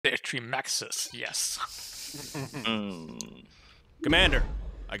geometry maxes, yes. Commander,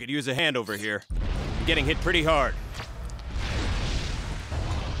 I could use a hand over here. I'm getting hit pretty hard.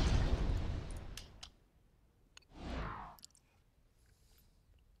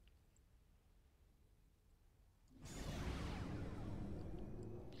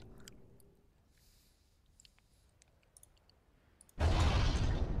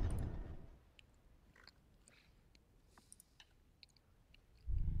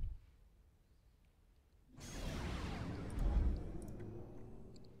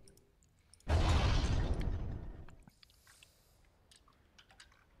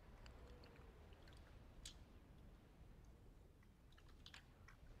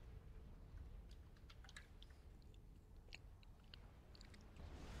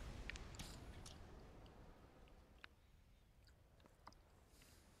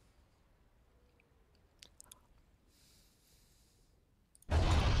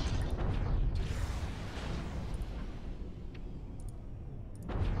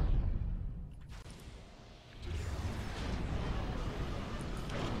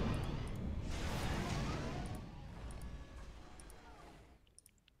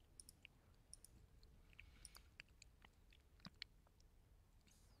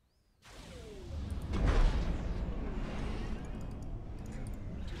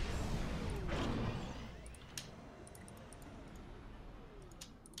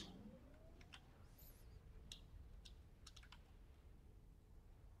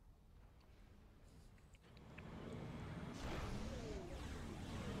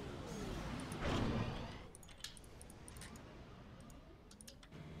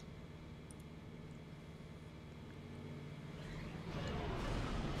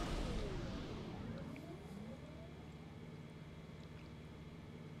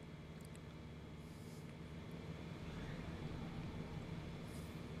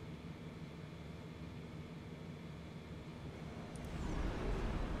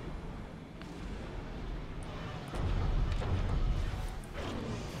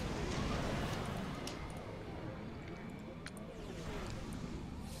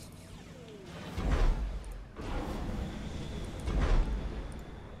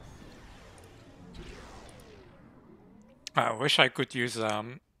 I wish I could use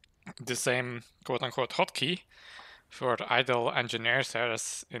the same quote-unquote hotkey for idle engineers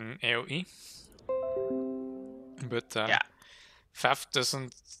as in AoE. But Yeah. FAF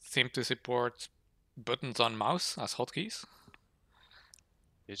doesn't seem to support buttons on mouse as hotkeys.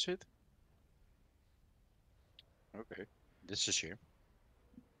 Is it? Okay. This is here.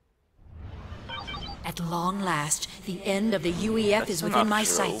 At long last, the end of the UEF is within my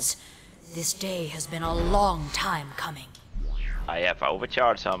sights. This day has been a long time coming. I have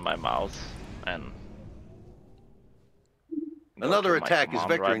overcharge on my mouse and another attack is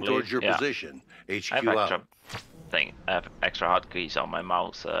vectoring towards your position. HQ I have extra out. I have extra hotkeys on my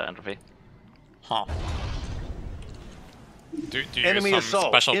mouse, Entropy. Huh. Do you Enemy use some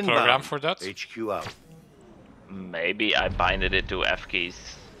assault special inbound. program for that? HQ out. Maybe I binded it to F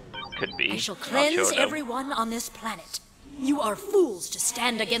keys. Could be. I shall Not cleanse sure, though. everyone on this planet. You are fools to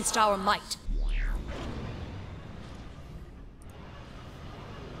stand against our might.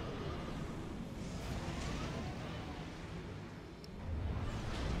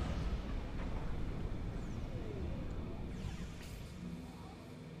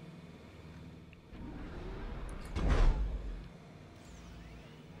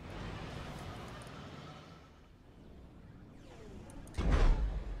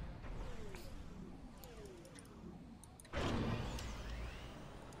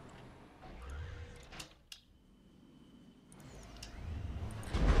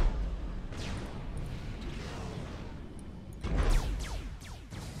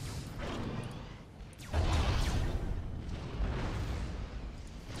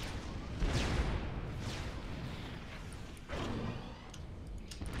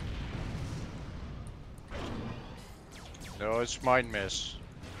 No, it's mine miss.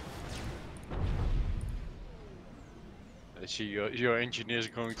 I see your engineers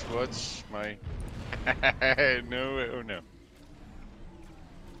going towards my... no, oh no.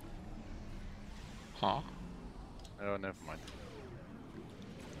 Huh? Oh, never mind.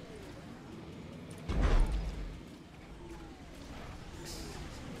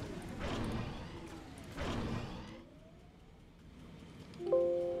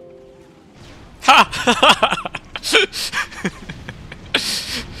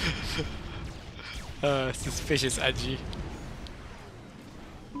 Suspicious edgy.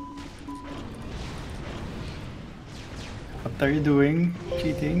 What are you doing?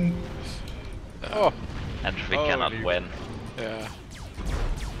 Cheating? And we cannot win. Yeah.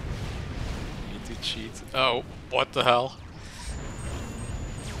 cheat. Oh, what the hell?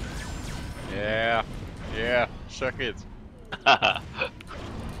 Yeah. Yeah. Suck it. God,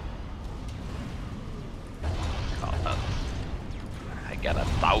 I got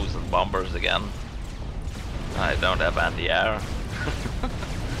 1,000 bombers again. I don't have anti-air.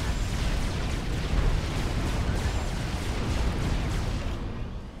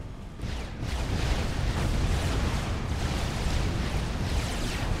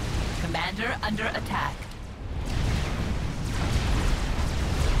 Commander under attack.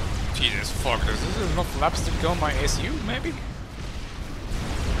 Jesus fuck, does this have enough laps to kill my ASU, maybe?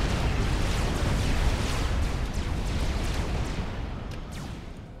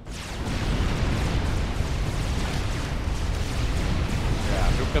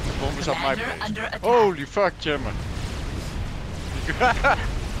 Yeah, look at the bombers on my Commander place. under attack. Holy fuck, Gemma.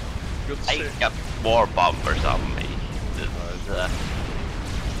 Good I shit. got more bombers on me. This is, Not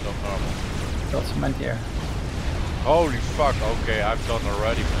normal. Got some anti-air. Holy fuck, okay, I've done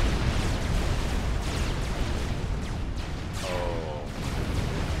already, man. Oh.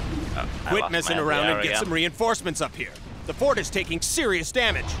 I Quit lost messing my around and anti-air get again. some reinforcements up here. The fort is taking serious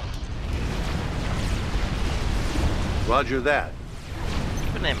damage. Roger that.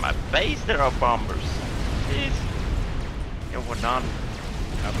 Even in my base there are bombers. Jeez. Yeah, we're done.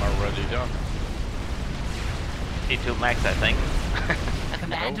 I'm already done. T2 max, I think.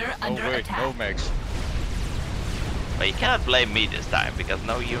 Commander No, under wait, attack. no max. But you cannot blame me this time, because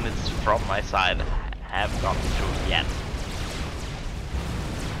no units from my side have gone through yet.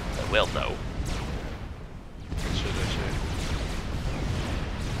 They will though. What should I say?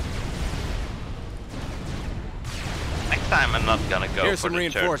 Next time I'm not gonna go Here's for some the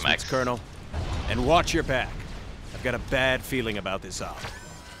third reinforcements, max. Colonel. And watch your back. I've got a bad feeling about this op.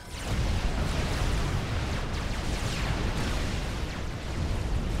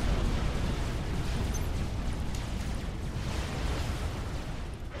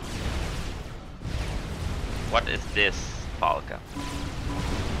 What is this, Falca?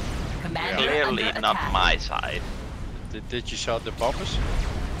 Commander Clearly under not attack. my side. Did you shot the bombers?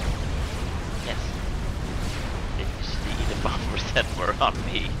 Yes. Did you see the bombers that were on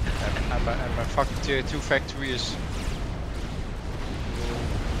me? And my fucking tier 2 factory is...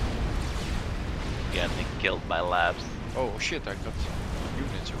 Getting killed by labs. Oh shit, I got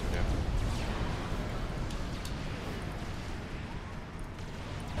units over there.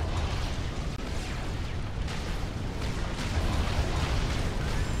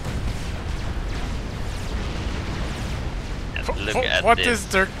 And look at What this. is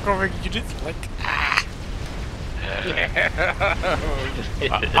their going unit like?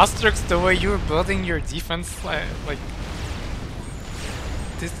 Asterix, the way you're building your defense, like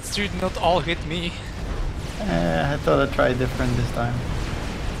this should not all hit me. I thought I'd try different this time.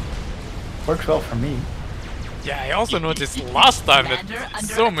 Works well for me. Yeah, I also noticed last time that Commander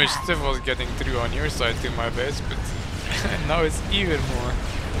under so much attack. stuff was getting through on your side to my base, but now it's even more.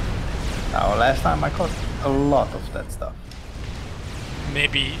 Now, last time I caught a lot of that stuff.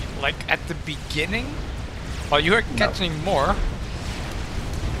 Maybe like at the beginning, while you were catching more,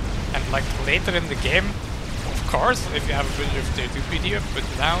 and like later in the game, of course, if you have a bunch of tier 2 PDF, but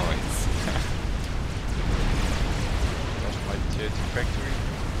now it's That's my tier 2 factory.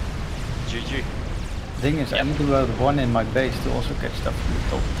 GG. The thing is, I need to load one in my base to also catch stuff from the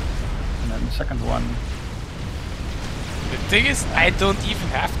top. And then the second one... the thing is, I don't even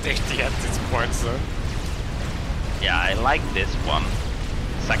have 30 at this point, so Yeah, I like this one.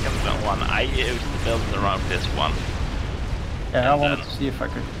 Second one, I used to build around this one. Yeah, I And wanted then- to see if I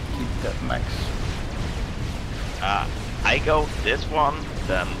could keep that max. I go this one,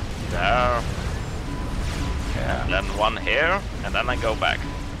 then there, Yeah, then one here, and then I go back.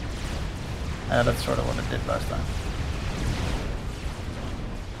 yeah, that's sort of what I did last time.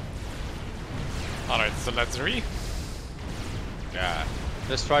 alright, so let's re. Yeah.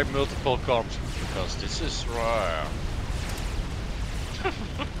 Let's try multiple comps because this is rare.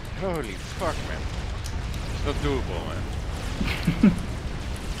 Holy fuck, man. It's not doable, man.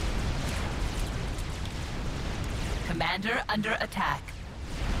 Commander under attack.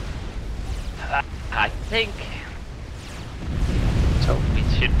 I think So, we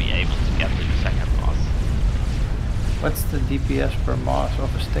should be able to get to the second boss. what's the DPS per mass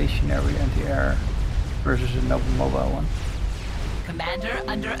of a stationary anti-air versus a mobile one? Commander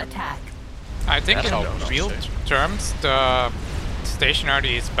under attack. I think That's in all real nonsense. terms, the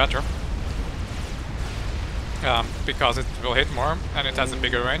stationary is better. Because it will hit more and it has a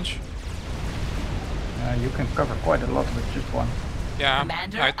bigger range. You can cover quite a lot with just one. Yeah,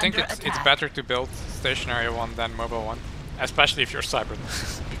 Commander I think under it's attack. better to build stationary one than mobile one, especially if you're cyber.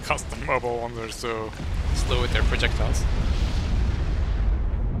 because the mobile ones are so slow with their projectiles.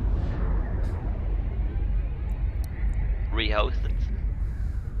 Rehosted.